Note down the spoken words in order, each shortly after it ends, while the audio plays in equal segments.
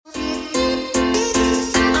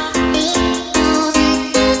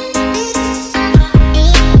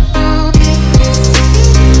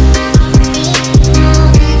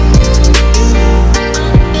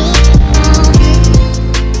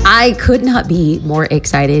I could not be more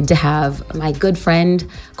excited to have my good friend,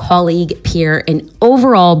 colleague, peer, and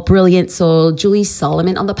overall brilliant soul, Julie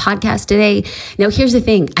Solomon, on the podcast today. Now, here's the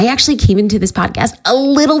thing. I actually came into this podcast a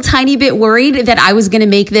little tiny bit worried that I was going to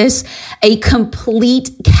make this a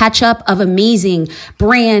complete catch-up of amazing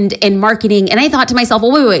brand and marketing. And I thought to myself,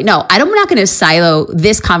 well, wait, no, I'm not going to silo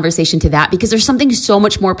this conversation to that, because there's something so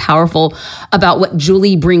much more powerful about what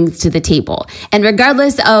Julie brings to the table. And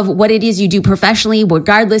regardless of what it is you do professionally,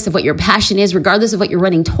 regardless of what your passion is, regardless of what you're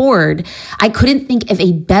running toward, I couldn't think of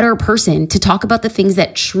a better person to talk about the things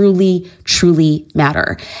that truly, truly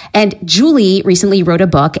matter. And Julie recently wrote a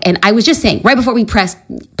book, and I was just saying right before we pressed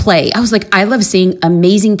play, I was like, I love seeing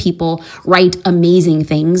amazing people write amazing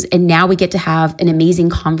things. And now we get to have an amazing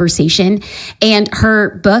conversation. And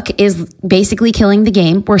her book is basically killing the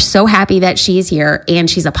game. We're so happy that she is here, and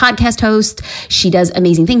she's a podcast host. She does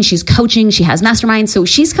amazing things. She's coaching. She has masterminds. So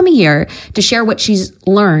she's coming here to share what she's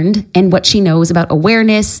learned and what she knows about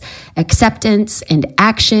awareness, acceptance, and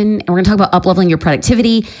action. And we're going to talk about up-leveling your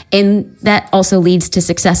productivity. And that also leads to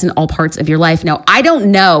success in all parts of your life. Now, I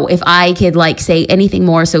don't know if I could say anything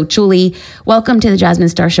more. So Julie, welcome to the Jasmine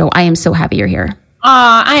Star Show. I am so happy you're here.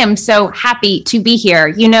 I am so happy to be here.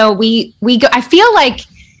 You know, we go, I feel like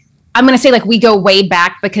I'm going to say we go way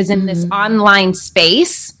back, because in this online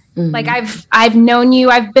space, I've known you,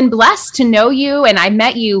 I've been blessed to know you, and I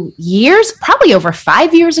met you probably over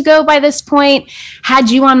 5 years ago by this point,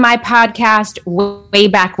 had you on my podcast way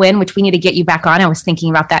back when, which we need to get you back on. I was thinking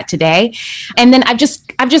about that today. And then I've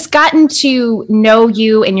just gotten to know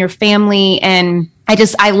you and your family, and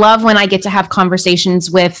I love when I get to have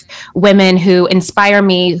conversations with women who inspire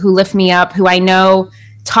me, who lift me up, who I know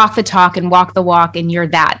talk the talk and walk the walk, and you're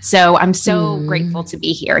that. So I'm so grateful to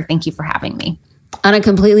be here. Thank you for having me. On a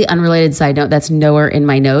completely unrelated side note, that's nowhere in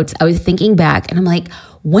my notes, I was thinking back and I'm like,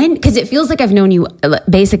 because it feels like I've known you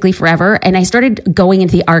basically forever. And I started going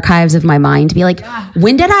into the archives of my mind to be like,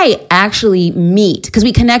 when did I actually meet? Because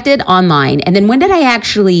we connected online. And then when did I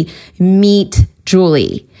actually meet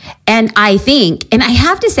Julie? And I think, and I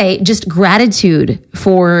have to say, just gratitude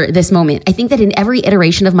for this moment. I think that in every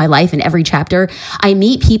iteration of my life, in every chapter, I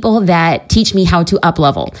meet people that teach me how to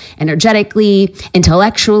up-level energetically,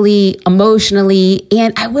 intellectually, emotionally.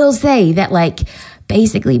 And I will say that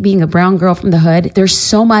basically being a brown girl from the hood, there's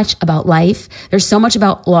so much about life. There's so much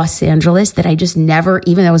about Los Angeles that I just never,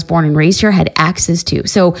 even though I was born and raised here, had access to.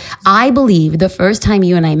 So I believe the first time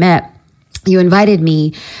you and I met, you invited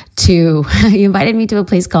me to a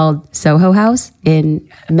place called Soho House in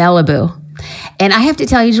Malibu. And I have to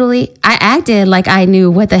tell you, Julie, I acted like I knew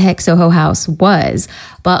what the heck Soho House was.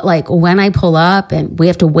 But when I pull up and we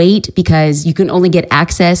have to wait because you can only get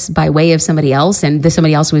access by way of somebody else, and this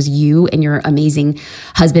somebody else was you and your amazing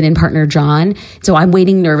husband and partner, John. So I'm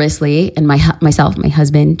waiting nervously, and myself, my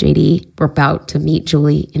husband, JD, we're about to meet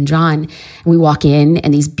Julie and John. And we walk in,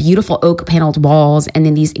 and these beautiful oak paneled walls, and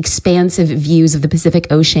then these expansive views of the Pacific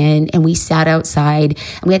Ocean. And we sat outside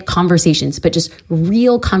and we had conversations, but just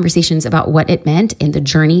real conversations about what it meant and the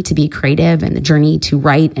journey to be creative and the journey to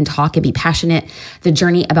write and talk and be passionate, the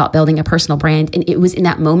journey about building a personal brand. And it was in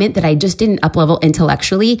that moment that I just didn't up-level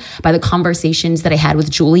intellectually by the conversations that I had with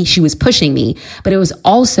Julie. She was pushing me, but it was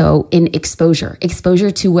also in exposure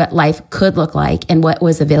to what life could look like and what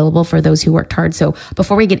was available for those who worked hard. So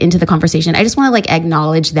before we get into the conversation, I just want to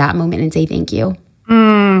acknowledge that moment and say thank you.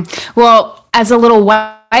 Well, as a little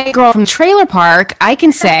white girl from trailer park, I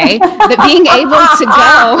can say that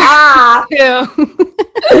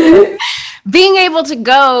being able to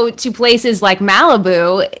go to places like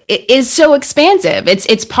Malibu is so expansive.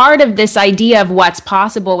 It's part of this idea of what's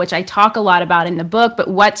possible, which I talk a lot about in the book. But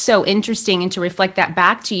what's so interesting, and to reflect that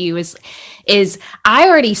back to you, is I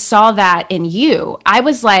already saw that in you. I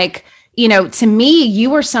was like, to me,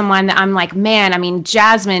 you were someone that I'm like, man, I mean,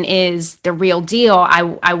 Jasmine is the real deal.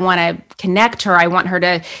 I want to connect her. I want her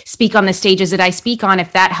to speak on the stages that I speak on,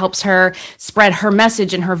 if that helps her spread her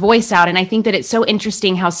message and her voice out. And I think that it's so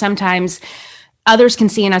interesting how sometimes others can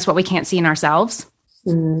see in us what we can't see in ourselves.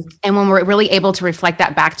 And when we're really able to reflect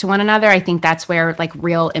that back to one another, I think that's where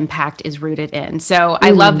real impact is rooted in. So I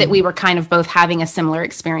love that we were kind of both having a similar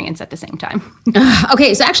experience at the same time.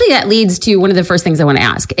 Okay. So actually that leads to one of the first things I want to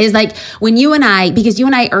ask is when you and I, because you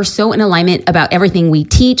and I are so in alignment about everything we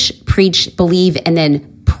teach, preach, believe, and then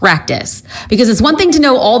practice, because it's one thing to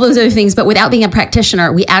know all those other things, but without being a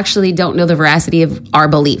practitioner, we actually don't know the veracity of our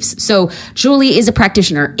beliefs. So Julie is a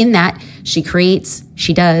practitioner in that she creates,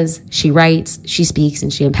 she does, she writes, she speaks,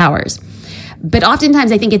 and she empowers. But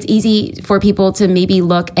oftentimes I think it's easy for people to maybe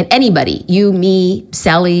look at anybody, you, me,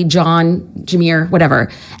 Sally, John, Jameer, whatever,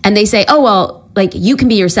 and they say, oh, well, like you can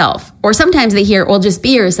be yourself. Or sometimes they hear, well, just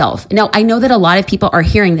be yourself. Now, I know that a lot of people are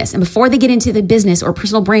hearing this. And before they get into the business or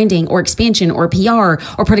personal branding or expansion or PR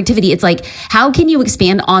or productivity, it's like, how can you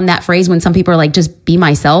expand on that phrase when some people are like, just be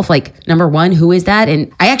myself? Like, number one, who is that?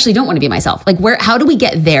 And I actually don't want to be myself. Like, how do we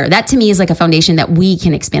get there? That to me is like a foundation that we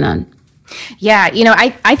can expand on. Yeah,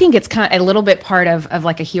 I think it's kind of a little bit part of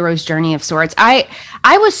like a hero's journey of sorts. I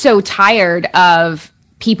was so tired of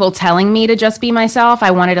people telling me to just be myself.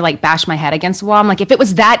 I wanted to like bash my head against the wall. I'm like, if it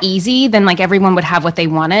was that easy, then like everyone would have what they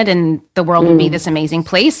wanted and the world would be this amazing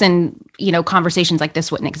place. And, conversations like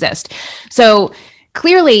this wouldn't exist. So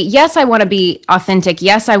clearly, yes, I want to be authentic.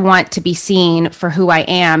 Yes, I want to be seen for who I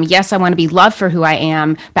am. Yes, I want to be loved for who I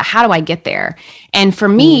am. But how do I get there? And for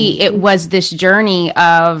me, it was this journey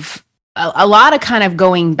of a lot of kind of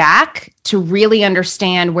going back to really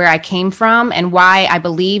understand where I came from and why I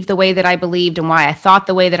believed the way that I believed and why I thought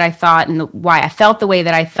the way that I thought and why I felt the way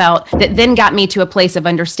that I felt, that then got me to a place of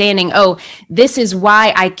understanding, oh, this is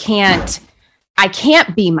why I can't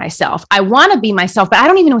be myself. I want to be myself, but I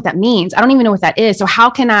don't even know what that means. I don't even know what that is. So how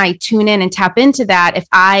can I tune in and tap into that if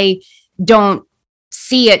I don't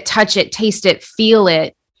see it, touch it, taste it, feel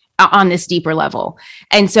it on this deeper level?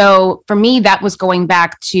 And so for me, that was going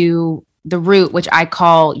back to the root, which I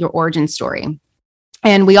call your origin story.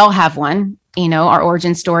 And we all have one, our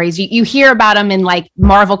origin stories. You hear about them in like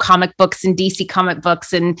Marvel comic books and DC comic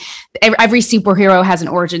books, and every superhero has an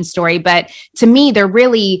origin story. But to me, they're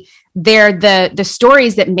the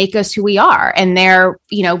stories that make us who we are. And they're,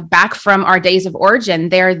 back from our days of origin.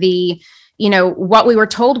 They're the what we were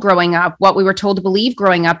told growing up, what we were told to believe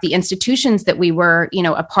growing up, the institutions that we were,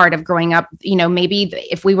 a part of growing up, maybe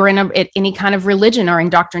if we were in any kind of religion or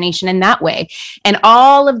indoctrination in that way. And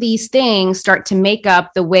all of these things start to make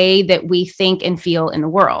up the way that we think and feel in the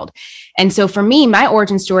world. And so for me, my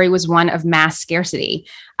origin story was one of mass scarcity.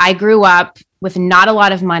 I grew up with not a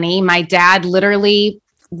lot of money. My dad literally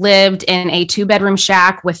lived in a 2-bedroom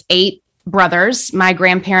shack with 8 brothers. My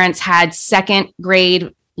grandparents had second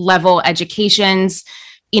grade level educations,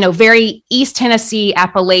 very East Tennessee,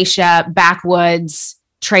 Appalachia, backwoods,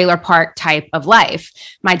 trailer park type of life.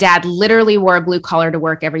 My dad literally wore a blue collar to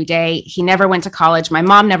work every day. He never went to college. My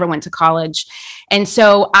mom never went to college. And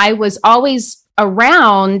so I was always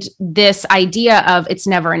around this idea of it's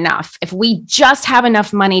never enough. If we just have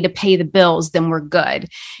enough money to pay the bills, then we're good.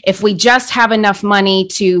 If we just have enough money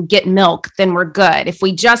to get milk, then we're good. If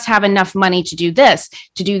we just have enough money to do this,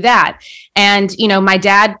 to do that. And, my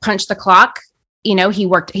dad punched the clock. He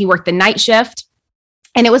worked the night shift.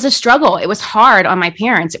 And it was a struggle. It was hard on my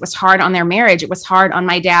parents. It was hard on their marriage. It was hard on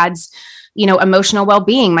my dad's emotional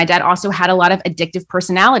well-being. My dad also had a lot of addictive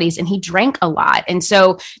personalities and he drank a lot. And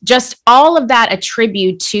so just all of that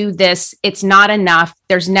attribute to this, it's not enough.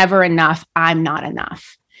 There's never enough. I'm not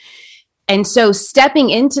enough. And so stepping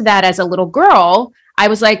into that as a little girl, I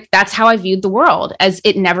was like, that's how I viewed the world, as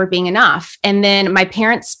it never being enough. And then my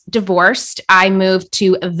parents divorced. I moved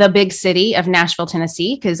to the big city of Nashville,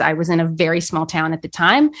 Tennessee, because I was in a very small town at the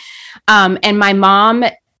time. And my mom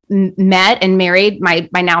met and married my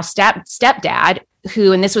now stepdad,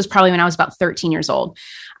 who, and this was probably when I was about 13 years old,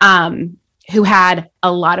 who had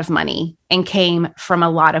a lot of money and came from a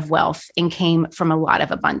lot of wealth and came from a lot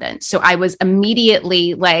of abundance. So I was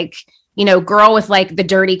immediately like, girl with like the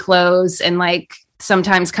dirty clothes and like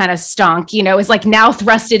sometimes kind of stunk, is like now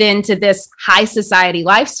thrusted into this high society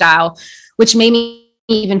lifestyle, which made me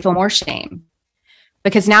even feel more shame,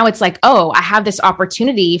 because now it's like, oh, I have this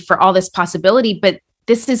opportunity for all this possibility, but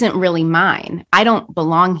this isn't really mine. I don't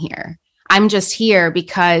belong here. I'm just here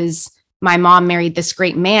because my mom married this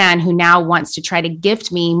great man who now wants to try to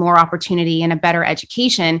gift me more opportunity and a better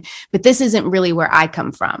education, but this isn't really where I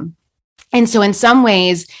come from. And so in some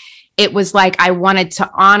ways, it was like I wanted to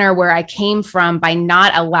honor where I came from by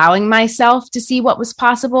not allowing myself to see what was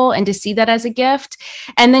possible and to see that as a gift.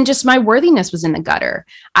 And then just my worthiness was in the gutter.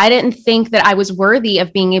 I didn't think that I was worthy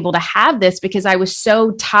of being able to have this because I was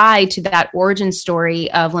so tied to that origin story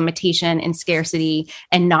of limitation and scarcity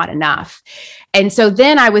and not enough. And so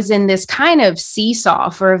then I was in this kind of seesaw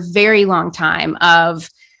for a very long time of,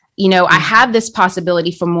 I have this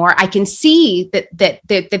possibility for more. I can see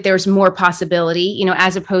that there's more possibility,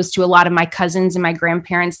 as opposed to a lot of my cousins and my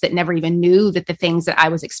grandparents that never even knew that the things that I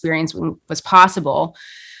was experiencing was possible.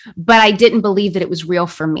 But I didn't believe that it was real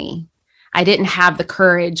for me. I didn't have the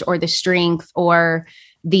courage or the strength or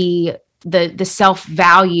the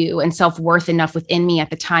self-value and self-worth enough within me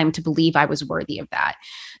at the time to believe I was worthy of that.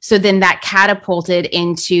 So then that catapulted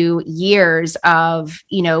into years of,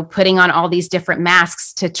 putting on all these different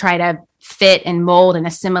masks to try to fit and mold and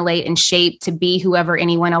assimilate and shape to be whoever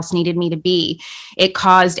anyone else needed me to be. It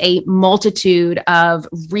caused a multitude of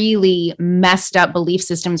really messed up belief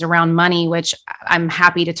systems around money, which I'm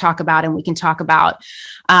happy to talk about and we can talk about.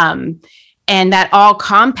 And that all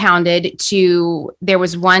compounded to, there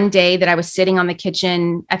was one day that I was sitting at the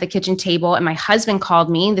kitchen table, and my husband called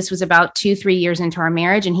me. This was about 2-3 years into our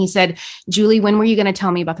marriage. And he said, Julie, when were you going to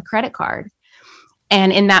tell me about the credit card?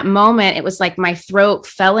 And in that moment, it was like my throat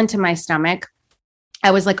fell into my stomach.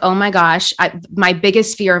 I was like, oh my gosh, my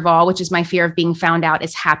biggest fear of all, which is my fear of being found out,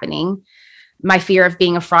 is happening. My fear of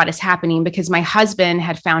being a fraud is happening because my husband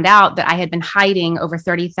had found out that I had been hiding over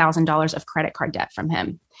 $30,000 of credit card debt from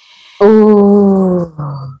him.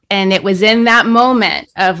 Oh. And it was in that moment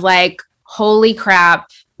of like, holy crap,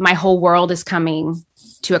 my whole world is coming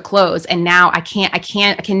to a close. And now I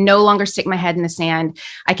can no longer stick my head in the sand.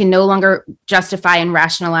 I can no longer justify and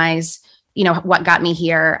rationalize, what got me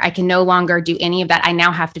here. I can no longer do any of that. I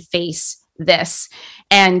now have to face this.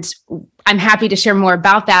 And I'm happy to share more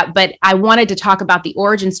about that. But I wanted to talk about the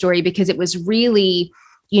origin story because it was really,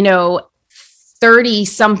 30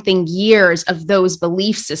 something years of those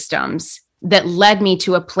belief systems that led me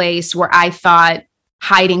to a place where I thought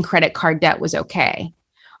hiding credit card debt was okay,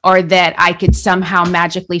 or that I could somehow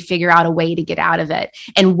magically figure out a way to get out of it,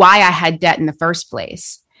 and why I had debt in the first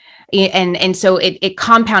place. And so it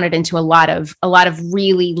compounded into a lot of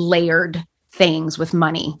really layered things with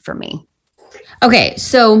money for me. Okay,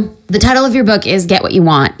 so the title of your book is Get What You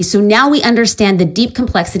Want. So now we understand the deep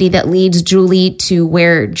complexity that leads Julie to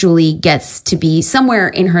where Julie gets to be somewhere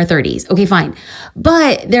in her 30s. Okay, fine.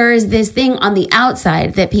 But there is this thing on the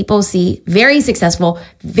outside that people see very successful,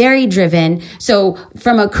 very driven. So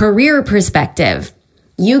from a career perspective,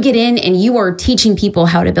 you get in and you are teaching people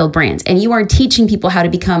how to build brands, and you are teaching people how to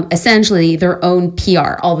become essentially their own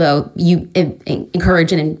PR, although you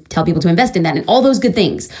encourage and tell people to invest in that and all those good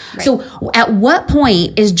things. Right. So at what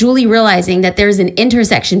point is Julie realizing that there's an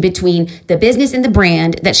intersection between the business and the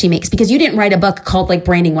brand that she makes? Because you didn't write a book called like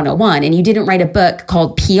Branding 101, and you didn't write a book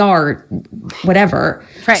called PR, whatever.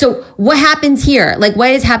 Right. So what happens here? Like,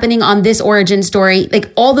 what is happening on this origin story?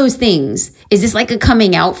 Like all those things. Is this like a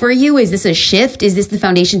coming out for you? Is this a shift? Is this the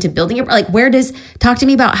foundation to building it? Like, talk to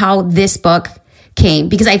me about how this book came,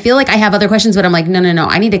 because I feel like I have other questions, but I'm like, no.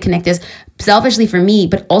 I need to connect this selfishly for me,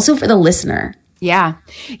 but also for the listener. Yeah.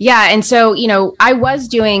 And so, I was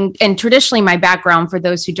doing, and traditionally my background, for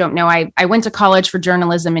those who don't know, I went to college for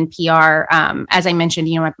journalism and PR. As I mentioned,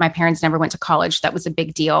 my parents never went to college. That was a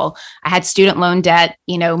big deal. I had student loan debt,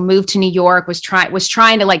 moved to New York, was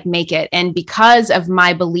trying to like make it. And because of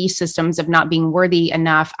my belief systems of not being worthy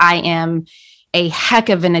enough, I am a heck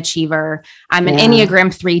of an achiever. I'm an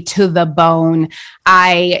Enneagram 3 to the bone.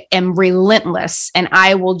 I am relentless, and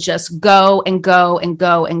I will just go and go and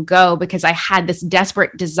go and go because I had this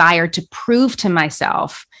desperate desire to prove to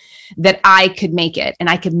myself that I could make it, and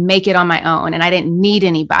I could make it on my own, and I didn't need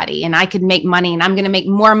anybody, and I could make money, and I'm going to make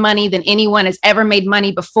more money than anyone has ever made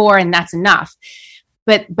money before. And that's enough.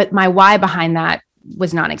 But my why behind that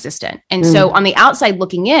was non-existent. And so on the outside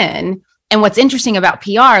looking in, and what's interesting about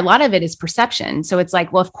PR, a lot of it is perception. So it's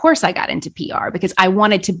like, well, of course I got into PR because I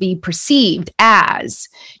wanted to be perceived as,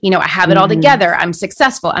 I have it all together. I'm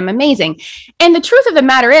successful. I'm amazing. And the truth of the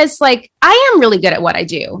matter is, like, I am really good at what I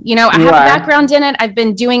do. I have a background in it. I've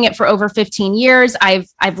been doing it for over 15 years.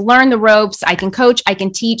 I've learned the ropes. I can coach, I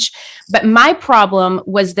can teach. But my problem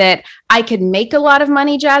was that I could make a lot of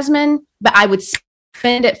money, Jasmine, but I would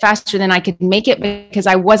spend it faster than I could make it because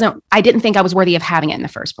I didn't think I was worthy of having it in the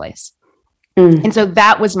first place. And so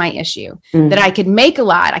that was my issue, that I could make a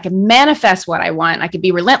lot, I could manifest what I want, I could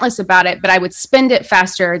be relentless about it, but I would spend it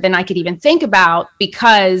faster than I could even think about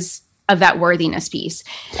because of that worthiness piece.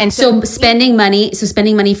 And so spending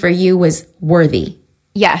money for you was worthy.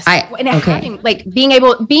 Yes. Being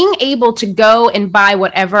able to go and buy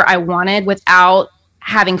whatever I wanted without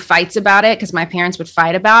having fights about it, because my parents would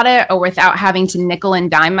fight about it, or without having to nickel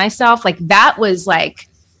and dime myself. Like, that was like,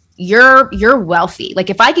 you're wealthy.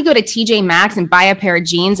 Like, if I could go to TJ Maxx and buy a pair of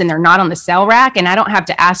jeans and they're not on the sale rack and I don't have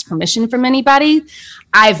to ask permission from anybody,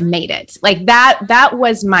 I've made it. Like, that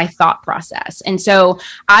was my thought process. And so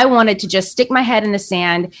I wanted to just stick my head in the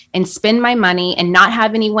sand and spend my money and not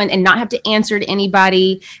have anyone, and not have to answer to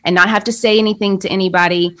anybody, and not have to say anything to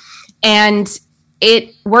anybody. And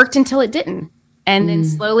it worked until it didn't. And then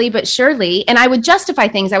slowly but surely, and I would justify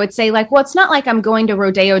things. I would say, like, well, it's not like I'm going to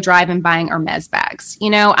Rodeo Drive and buying Hermes bags.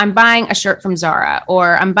 I'm buying a shirt from Zara,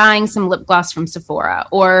 or I'm buying some lip gloss from Sephora,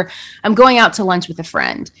 or I'm going out to lunch with a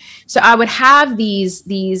friend. So I would have these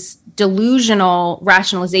delusional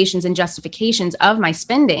rationalizations and justifications of my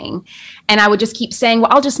spending. And I would just keep saying, well,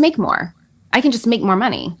 I'll just make more. I can just make more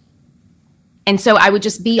money. And so I would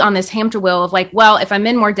just be on this hamster wheel of like, well, if I'm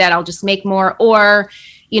in more debt, I'll just make more, or,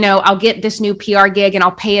 you know, I'll get this new PR gig and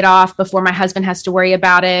I'll pay it off before my husband has to worry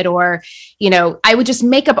about it. Or, you know, I would just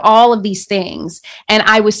make up all of these things. And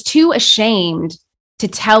I was too ashamed to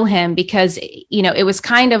tell him because, you know, it was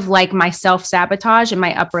kind of like my self-sabotage and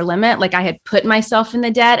my upper limit. Like I had put myself in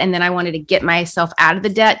the debt and then I wanted to get myself out of the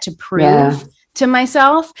debt to prove to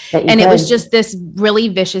myself. And it was just this really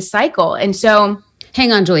vicious cycle. And so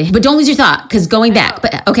hang on, Julie, but don't lose your thought because going back.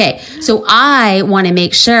 But okay, so I want to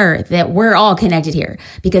make sure that we're all connected here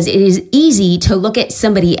because it is easy to look at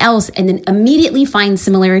somebody else and then immediately find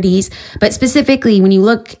similarities. But specifically, when you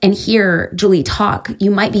look and hear Julie talk,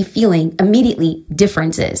 you might be feeling immediately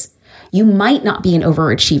differences. You might not be an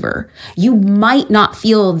overachiever. You might not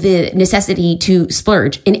feel the necessity to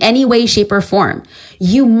splurge in any way, shape, or form.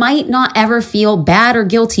 You might not ever feel bad or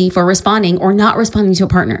guilty for responding or not responding to a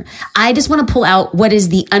partner. I just want to pull out what is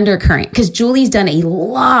the undercurrent because Julie's done a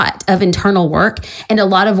lot of internal work and a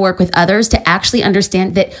lot of work with others to actually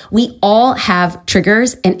understand that we all have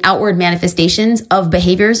triggers and outward manifestations of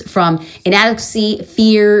behaviors from inadequacy,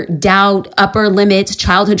 fear, doubt, upper limits,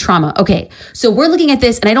 childhood trauma. Okay, so we're looking at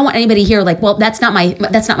this and I don't want anybody here like, well, that's not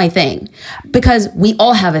my thing because we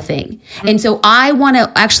all have a thing. And so I want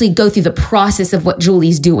to actually go through the process of what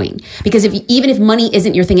Julie's doing because even if money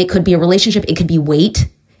isn't your thing, it could be a relationship. It could be weight.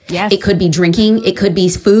 Yes. It could be drinking. It could be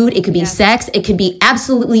food. It could be sex. It could be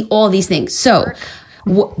absolutely all these things. So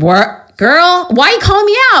work. Girl, why are you calling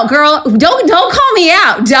me out? Girl, don't call me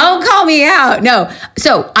out. Don't call me out. No.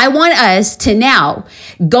 So I want us to now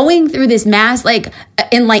going through this mass like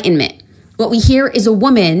enlightenment. What we hear is a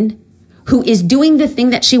woman who is doing the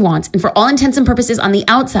thing that she wants. And for all intents and purposes on the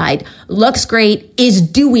outside, looks great, is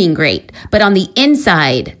doing great. But on the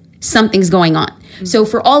inside, something's going on. Mm-hmm. So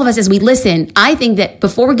for all of us, as we listen, I think that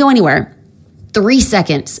before we go anywhere, 3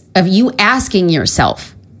 seconds of you asking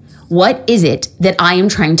yourself, what is it that I am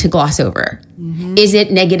trying to gloss over? Mm-hmm. Is it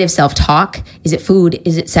negative self-talk? Is it food?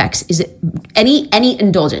 Is it sex? Is it any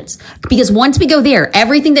indulgence? Because once we go there,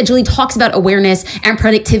 everything that Julie talks about, awareness and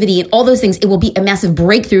productivity and all those things, it will be a massive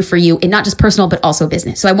breakthrough for you in not just personal, but also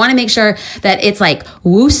business. So I want to make sure that it's like,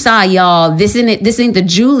 woosah, y'all. This isn't the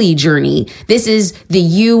Julie journey. This is the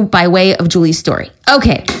you by way of Julie's story.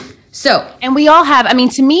 Okay. So. And we all have, I mean,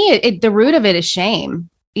 to me, the root of it is shame.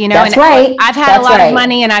 You know, that's and right. I've had a lot of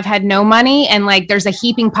money and I've had no money. And like, there's a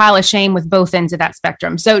heaping pile of shame with both ends of that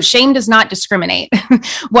spectrum. So shame does not discriminate.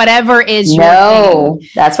 Whatever is your thing.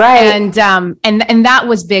 That's right. And that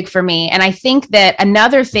was big for me. And I think that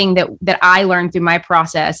another thing that I learned through my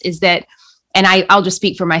process is that, and I'll just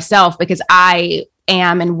speak for myself because I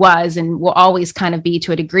am and was and will always kind of be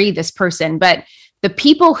to a degree this person, but the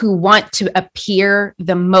people who want to appear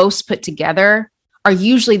the most put together are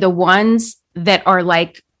usually the ones that are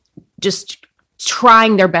like just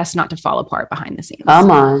trying their best not to fall apart behind the scenes.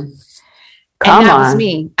 Come on. And that was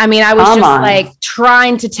me. I mean, I was just like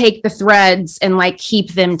trying to take the threads and like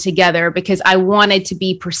keep them together because I wanted to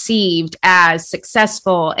be perceived as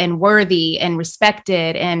successful and worthy and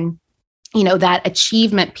respected. And, you know, that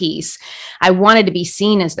achievement piece, I wanted to be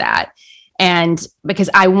seen as that. And because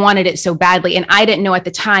I wanted it so badly. And I didn't know at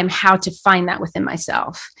the time how to find that within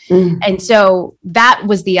myself. Mm. And so that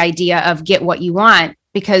was the idea of get what you want,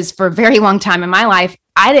 because for a very long time in my life,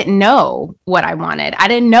 I didn't know what I wanted. I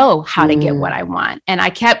didn't know how to get what I want. And I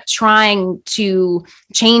kept trying to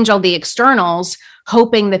change all the externals,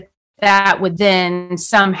 hoping that that would then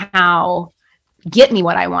somehow get me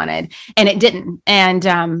what I wanted. And it didn't. And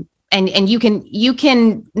you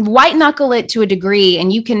can white knuckle it to a degree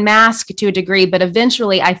and you can mask to a degree, but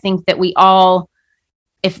eventually I think that we all,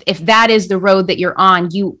 if that is the road that you're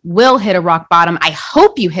on, you will hit a rock bottom. I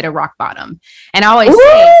hope you hit a rock bottom. And I always say,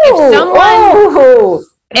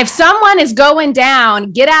 if someone is going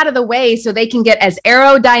down, get out of the way so they can get as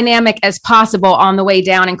aerodynamic as possible on the way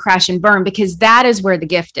down and crash and burn, because that is where the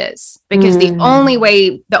gift is. Because the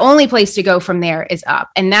only place to go from there is up.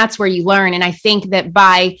 And that's where you learn. And I think that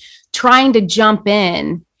by trying to jump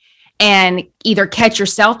in and either catch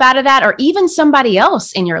yourself out of that or even somebody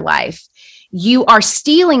else in your life, you are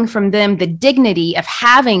stealing from them the dignity of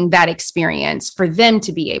having that experience for them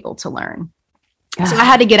to be able to learn. So I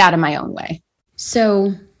had to get out of my own way.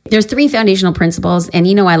 So there's 3 foundational principles, and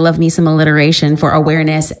you know I love me some alliteration for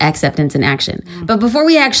awareness, acceptance, and action. But before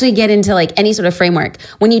we actually get into like any sort of framework,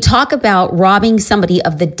 when you talk about robbing somebody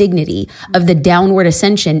of the dignity of the downward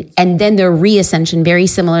ascension and then the reascension, very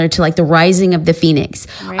similar to like the rising of the phoenix,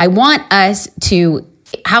 right. I want us to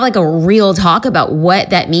have like a real talk about what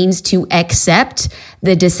that means to accept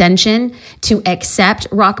the dissension, to accept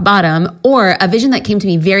rock bottom. Or a vision that came to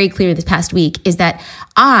me very clear this past week is that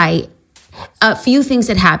a few things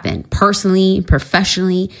had happened personally,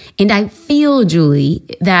 professionally, and I feel, Julie,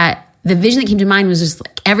 that the vision that came to mind was just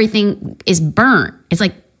like everything is burnt. It's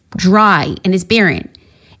like dry and it's barren,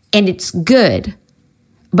 and it's good,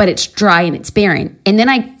 but it's dry and it's barren. And then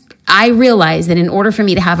I realized that in order for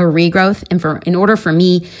me to have a regrowth and in order for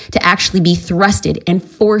me to actually be thrusted and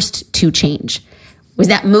forced to change was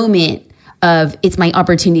that moment of it's my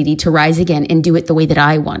opportunity to rise again and do it the way that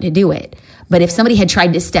I want to do it. But if somebody had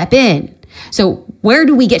tried to step in, so where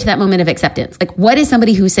do we get to that moment of acceptance? Like, what is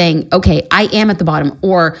somebody who's saying, okay, I am at the bottom,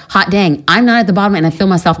 or hot dang, I'm not at the bottom and I feel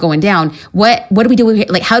myself going down. What do we do?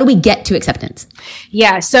 Like, how do we get to acceptance?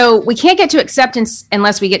 Yeah. So we can't get to acceptance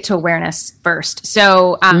unless we get to awareness first.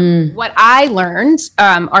 So what I learned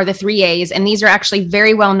are the 3 A's, and these are actually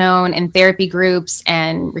very well known in therapy groups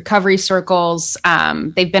and recovery circles.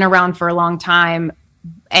 They've been around for a long time,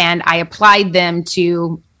 and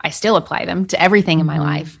I still apply them to everything in my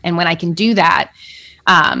life. And when I can do that,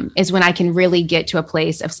 is when I can really get to a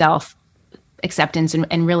place of self acceptance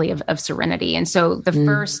and really of serenity. And so the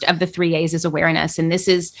first of the 3 A's is awareness. And this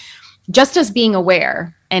is just us being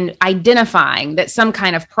aware and identifying that some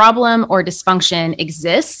kind of problem or dysfunction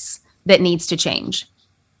exists that needs to change.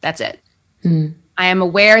 That's it. I am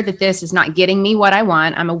aware that this is not getting me what I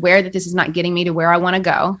want. I'm aware that this is not getting me to where I want to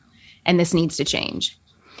go, and this needs to change.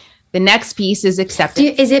 The next piece is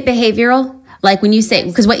acceptance. Is it behavioral? Like when you say,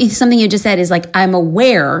 because something you just said is like, I'm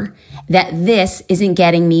aware that this isn't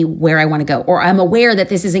getting me where I want to go, or I'm aware that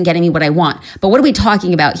this isn't getting me what I want. But what are we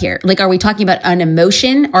talking about here? Like, are we talking about an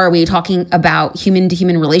emotion? Or are we talking about human to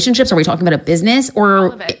human relationships? Are we talking about a business or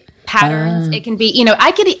all of it? Patterns? It can be,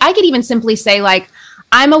 I could even simply say like,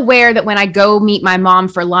 I'm aware that when I go meet my mom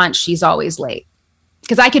for lunch, she's always late,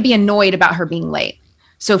 because I could be annoyed about her being late.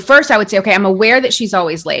 So first I would say, okay, I'm aware that she's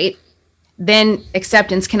always late. Then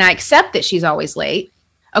acceptance. Can I accept that she's always late?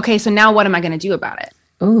 Okay, so now what am I going to do about it?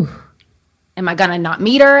 Ooh. Am I going to not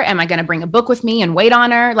meet her? Am I going to bring a book with me and wait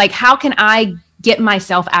on her? Like, how can I get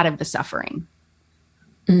myself out of the suffering?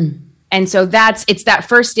 And so it's that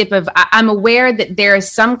first step of I'm aware that there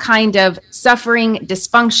is some kind of suffering,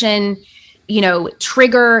 dysfunction,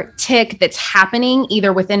 trigger, tick that's happening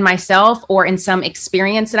either within myself or in some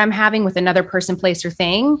experience that I'm having with another person, place, or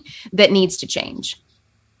thing that needs to change.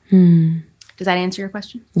 Does that answer your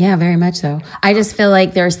question? Yeah, very much so. I just feel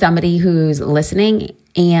like there's somebody who's listening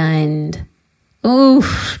and,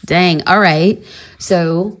 oh, dang. All right.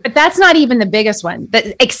 So, but that's not even the biggest one.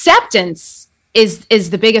 The acceptance is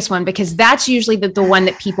the biggest one, because that's usually the one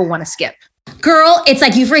that people want to skip. Girl, it's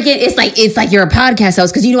like it's like you're a podcast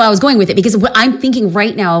host, because you know I was going with it, because what I'm thinking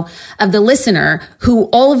right now of the listener who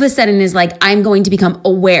all of a sudden is like, I'm going to become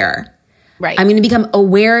aware. Right. I'm going to become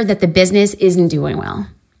aware that the business isn't doing well.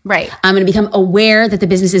 Right. I'm going to become aware that the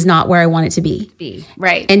business is not where I want it to be.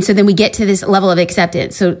 Right. And so then we get to this level of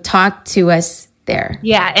acceptance. So talk to us there.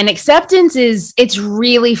 Yeah. And acceptance it's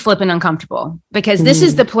really flipping uncomfortable, because this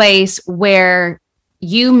is the place where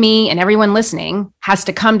you, me, and everyone listening has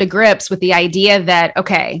to come to grips with the idea that,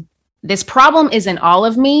 okay, this problem isn't all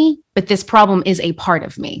of me, but this problem is a part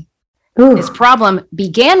of me. Ooh. This problem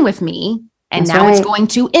began with me, and that's now right. It's going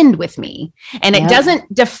to end with me. And it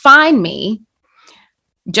doesn't define me,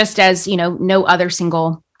 just as, no other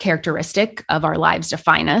single characteristic of our lives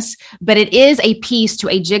define us, but it is a piece to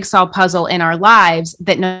a jigsaw puzzle in our lives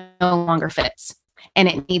that no longer fits, and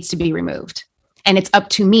it needs to be removed. And it's up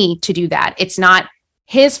to me to do that. It's not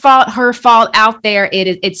his fault, her fault out there.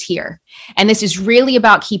 It's here. And this is really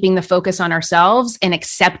about keeping the focus on ourselves and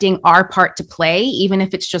accepting our part to play, even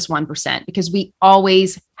if it's just 1%, because we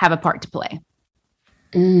always have a part to play.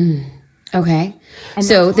 Okay.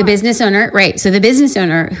 So the business owner, right. So the business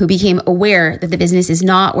owner who became aware that the business is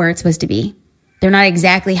not where it's supposed to be. They're not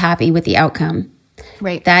exactly happy with the outcome.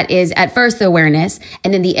 Right. That is at first the awareness,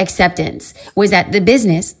 and then the acceptance was that the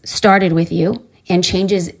business started with you, and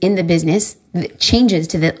changes in the business, changes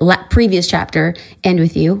to the previous chapter end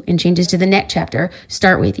with you, and changes to the next chapter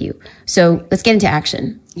start with you. So let's get into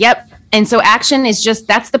action. Yep. And so action is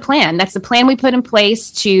that's the plan. That's the plan we put in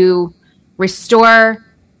place to restore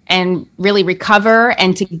and really recover,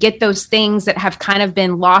 and to get those things that have kind of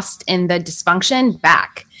been lost in the dysfunction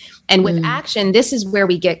back. And with action, this is where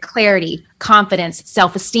we get clarity, confidence,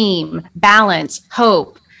 self-esteem, balance,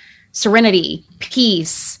 hope, serenity,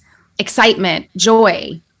 peace, excitement,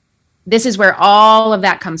 joy. This is where all of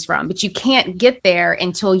that comes from. But you can't get there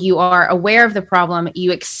until you are aware of the problem,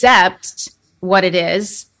 you accept what it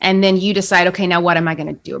is, and then you decide, okay, now what am I going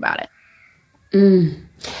to do about it?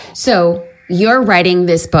 So you're writing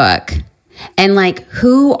this book, and like,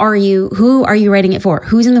 who are you writing it for?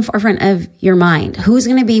 Who's in the forefront of your mind? Who's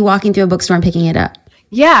going to be walking through a bookstore and picking it up?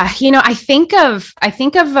 Yeah. I think of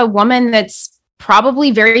a woman that's probably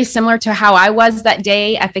very similar to how I was that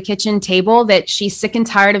day at the kitchen table, that she's sick and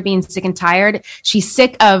tired of being sick and tired. She's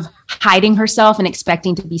sick of hiding herself and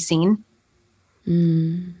expecting to be seen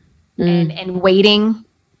and waiting,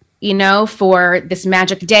 for this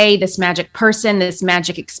magic day, this magic person, this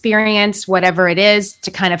magic experience, whatever it is,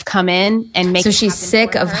 to kind of come in and make. So she's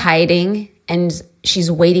sick of hiding and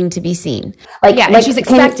she's waiting to be seen. And she's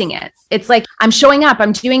expecting it. It's like, I'm showing up,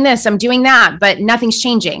 I'm doing this, I'm doing that, but nothing's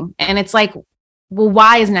changing. And it's like, well,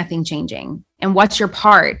 why is nothing changing? And what's your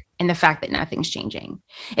part in the fact that nothing's changing?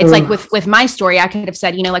 It's like with my story, I could have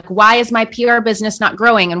said, why is my PR business not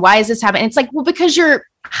growing? And why is this happening? It's like, well, because you're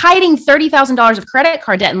hiding $30,000 of credit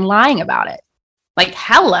card debt and lying about it. Like,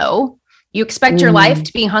 hello. You expect your life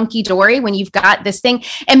to be hunky-dory when you've got this thing.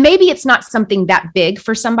 And maybe it's not something that big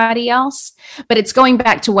for somebody else, but it's going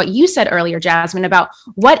back to what you said earlier, Jasmine, about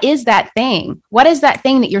what is that thing? What is that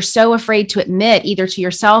thing that you're so afraid to admit, either to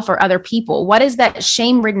yourself or other people? What is that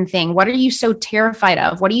shame-ridden thing? What are you so terrified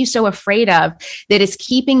of? What are you so afraid of that is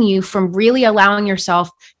keeping you from really allowing yourself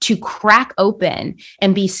to crack open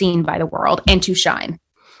and be seen by the world and to shine?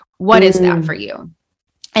 What is that for you?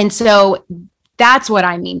 And so that's what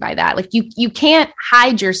I mean by that. Like, you can't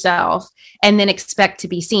hide yourself and then expect to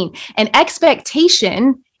be seen. And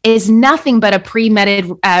expectation is nothing but a premeditated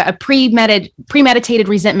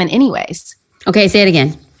resentment anyways. Okay, say it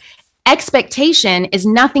again. Expectation is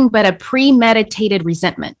nothing but a premeditated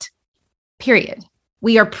resentment, period.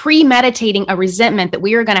 We are premeditating a resentment that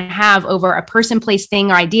we are going to have over a person, place,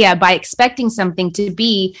 thing, or idea by expecting something to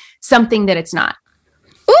be something that it's not.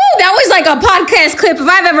 Ooh, that was like a podcast clip if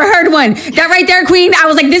I've ever heard one. That right there, Queen. I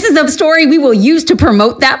was like, this is the story we will use to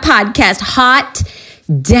promote that podcast. Hot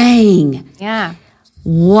dang. Yeah.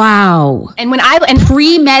 Wow. And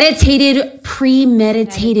premeditated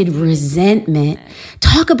resentment.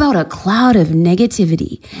 Talk about a cloud of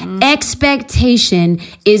negativity. Expectation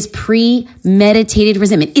is premeditated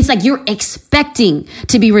resentment. It's like you're expecting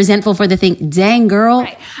to be resentful for the thing. Dang, girl.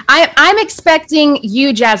 Right. I'm expecting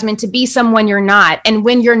you, Jasmine, to be someone you're not. And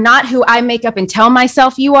when you're not who I make up and tell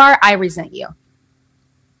myself you are, I resent you.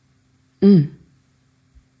 And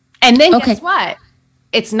then guess what?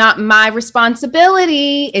 It's not my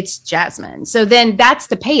responsibility. It's Jasmine. So then that's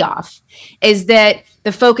the payoff, is that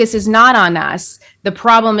the focus is not on us. The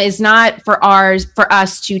problem is not for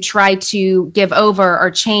us to try to give over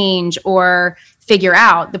or change or figure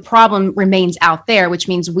out. The problem remains out there, which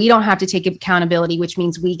means we don't have to take accountability, which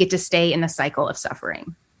means we get to stay in the cycle of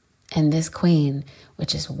suffering. And this, Queen,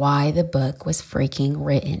 which is why the book was freaking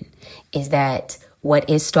written, is that what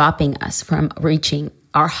is stopping us from reaching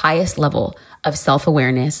our highest level of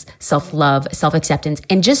self-awareness, self-love, self-acceptance,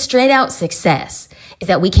 and just straight out success is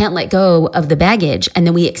that we can't let go of the baggage and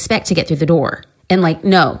then we expect to get through the door. And like,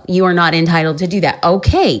 no, you are not entitled to do that.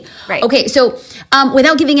 Okay. Right. Okay. So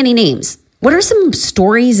without giving any names, what are some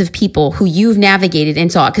stories of people who you've navigated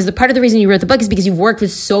and saw? Because the part of the reason you wrote the book is because you've worked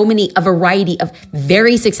with a variety of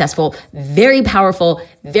very successful, very powerful,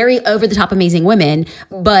 very over-the-top amazing women,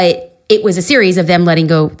 but it was a series of them letting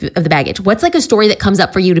go of the baggage. What's like a story that comes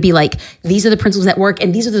up for you to be like, these are the principles that work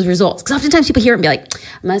and these are the results? Because oftentimes people hear it and be like,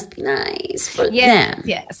 must be nice for them.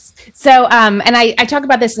 Yes. So, and I talk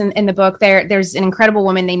about this in the book. There's an incredible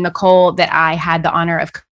woman named Nicole that I had the honor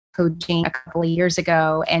of coaching a couple of years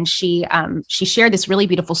ago. And she shared this really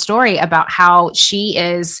beautiful story about how she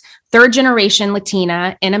is third generation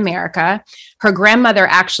Latina in America. Her grandmother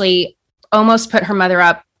actually almost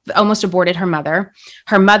aborted her mother.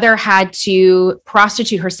 Her mother had to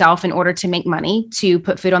prostitute herself in order to make money to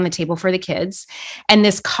put food on the table for the kids. And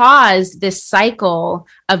this caused this cycle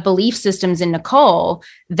of belief systems in Nicole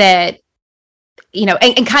that,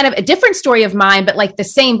 and kind of a different story of mine, but like the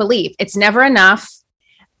same belief. It's never enough.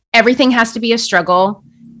 Everything has to be a struggle.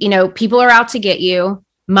 People are out to get you.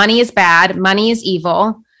 Money is bad. Money is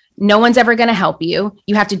evil. No one's ever going to help you.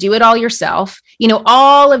 You have to do it all yourself.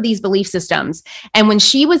 All of these belief systems. And when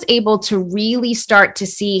she was able to really start to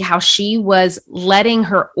see how she was letting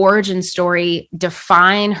her origin story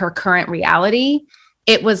define her current reality,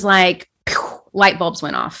 it was like light bulbs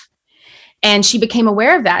went off. And she became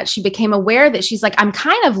aware of that. She became aware that she's like, I'm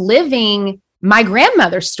kind of living my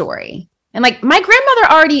grandmother's story. And like, my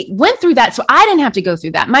grandmother already went through that, so I didn't have to go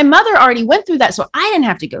through that. My mother already went through that, so I didn't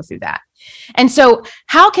have to go through that. And so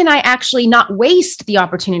how can I actually not waste the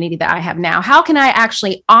opportunity that I have now? How can I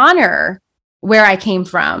actually honor where I came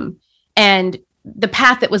from and the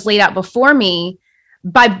path that was laid out before me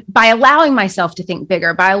by allowing myself to think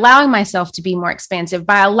bigger, by allowing myself to be more expansive,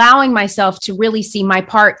 by allowing myself to really see my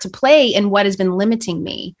part to play in what has been limiting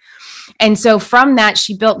me. And so from that,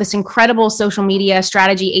 she built this incredible social media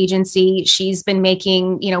strategy agency. She's been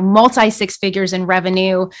making, multi 6 figures in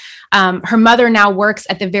revenue. Her mother now works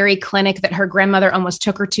at the very clinic that her grandmother almost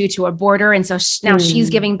took her to abort her. And so now she's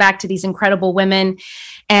giving back to these incredible women.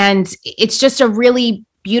 And it's just a really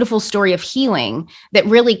beautiful story of healing that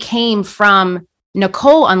really came from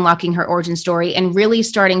Nicole unlocking her origin story and really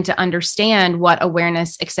starting to understand what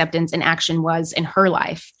awareness, acceptance, and action was in her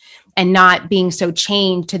life, and not being so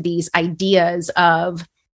chained to these ideas of,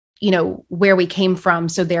 where we came from.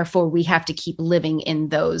 So therefore we have to keep living in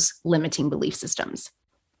those limiting belief systems.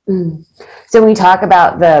 So we talk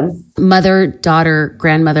about the mother-daughter,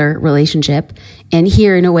 grandmother relationship. And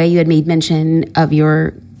here, in a way, you had made mention of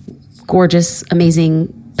your gorgeous,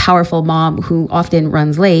 amazing, powerful mom who often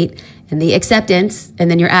runs late, and the acceptance,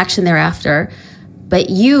 and then your action thereafter. But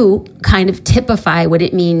you kind of typify what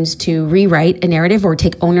it means to rewrite a narrative or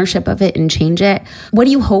take ownership of it and change it. What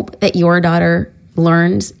do you hope that your daughter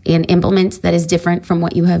learns and implements that is different from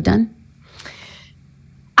what you have done?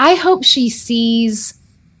 I hope she sees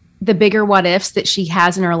the bigger what ifs that she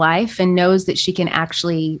has in her life and knows that she can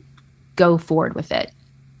actually go forward with it.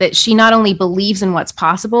 That she not only believes in what's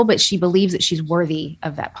possible, but she believes that she's worthy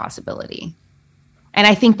of that possibility. And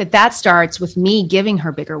I think that starts with me giving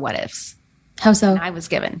her bigger what ifs. How so? I was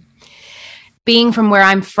given. Being from where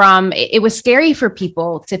I'm from, it was scary for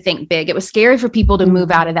people to think big. It was scary for people to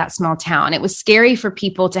move out of that small town. It was scary for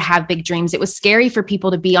people to have big dreams. It was scary for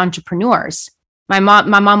people to be entrepreneurs. My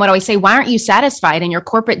mom would always say, why aren't you satisfied in your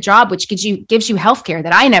corporate job, which gives you healthcare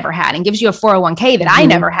that I never had and gives you a 401k that I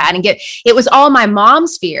never had, it was all my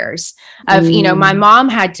mom's fears of, my mom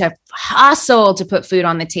had to hustle to put food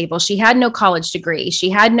on the table. She had no college degree. She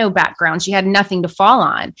had no background. She had nothing to fall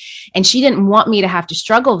on. And she didn't want me to have to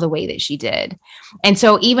struggle the way that she did. And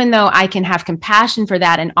so even though I can have compassion for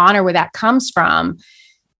that and honor where that comes from,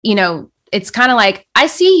 it's kind of like, I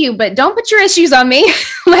see you, but don't put your issues on me.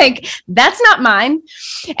 Like, that's not mine.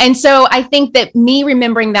 And so I think that me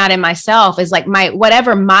remembering that in myself is like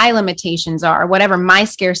whatever my limitations are, whatever my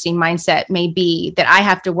scarcity mindset may be that I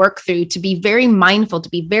have to work through, to be very mindful, to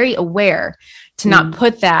be very aware, to not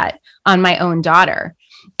put that on my own daughter.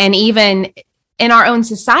 And even in our own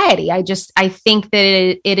society, I think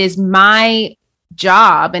that it is my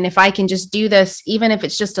job. And if I can just do this, even if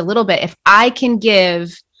it's just a little bit, if I can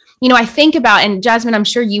give, I think about, and Jasmine, I'm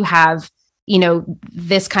sure you have,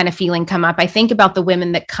 this kind of feeling come up. I think about the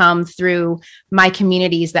women that come through my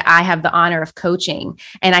communities that I have the honor of coaching,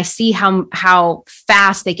 and I see how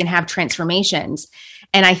fast they can have transformations.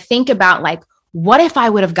 And I think about, like, what if I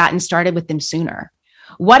would have gotten started with them sooner?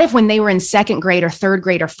 What if when they were in 2nd grade or 3rd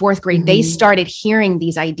grade or 4th grade, they started hearing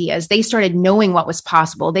these ideas, they started knowing what was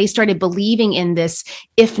possible, they started believing in this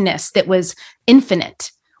ifness that was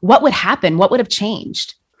infinite? What would happen? What would have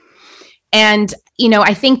changed? And,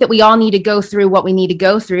 I think that we all need to go through what we need to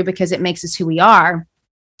go through because it makes us who we are.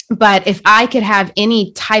 But if I could have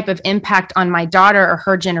any type of impact on my daughter or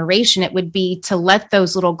her generation, it would be to let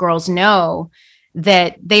those little girls know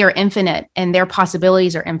that they are infinite and their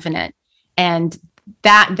possibilities are infinite. And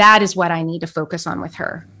that is what I need to focus on with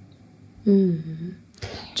her. Mm-hmm.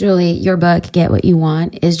 Julie, your book, Get What You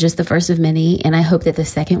Want, is just the first of many. And I hope that the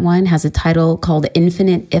second one has a title called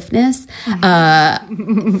Infinite Ifness.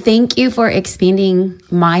 Thank you for expanding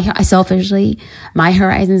my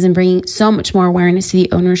horizons and bringing so much more awareness to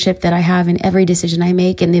the ownership that I have in every decision I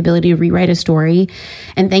make and the ability to rewrite a story.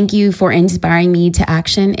 And thank you for inspiring me to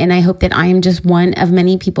action. And I hope that I am just one of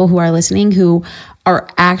many people who are listening who are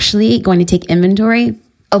actually going to take inventory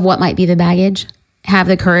of what might be the baggage, have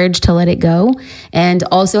the courage to let it go, and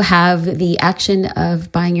also have the action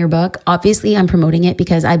of buying your book. Obviously, I'm promoting it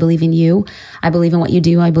because I believe in you. I believe in what you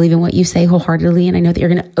do. I believe in what you say wholeheartedly, and I know that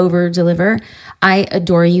you're going to over deliver. I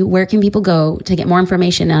adore you. Where can people go to get more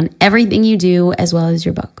information on everything you do as well as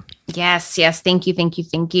your book? Yes. Thank you.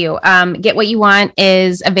 Get What You Want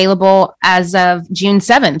is available as of June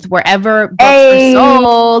 7th, wherever books are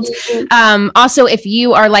sold. Also, if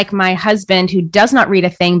you are like my husband, who does not read a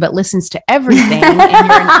thing, but listens to everything, and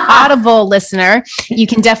you're an Audible listener, you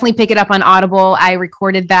can definitely pick it up on Audible. I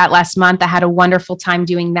recorded that last month. I had a wonderful time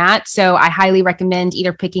doing that. So I highly recommend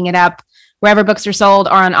either picking it up wherever books are sold,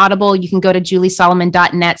 or on Audible. You can go to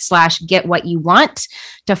juliesolomon.net/getwhatyouwant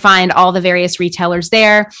to find all the various retailers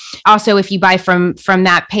there. Also, if you buy from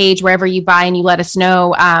that page, wherever you buy, and you let us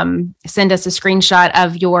know, send us a screenshot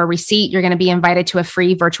of your receipt, you're going to be invited to a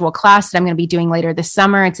free virtual class that I'm going to be doing later this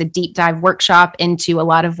summer. It's a deep dive workshop into a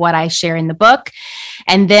lot of what I share in the book.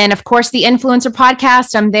 And then, of course, the Influencer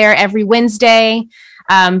Podcast. I'm there every Wednesday,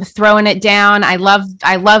 throwing it down. I love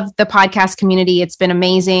the podcast community. It's been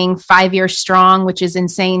amazing. 5 years strong, which is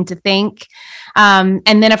insane to think. And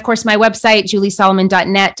then, of course, my website,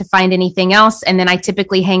 juliesolomon.net, to find anything else. And then I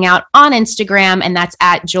typically hang out on Instagram, and that's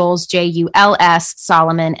at Jules, Juls,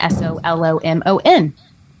 Solomon, Solomon.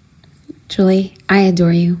 Julie, I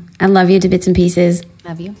adore you. I love you to bits and pieces.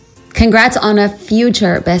 Love you. Congrats on a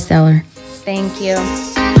future bestseller. Thank you.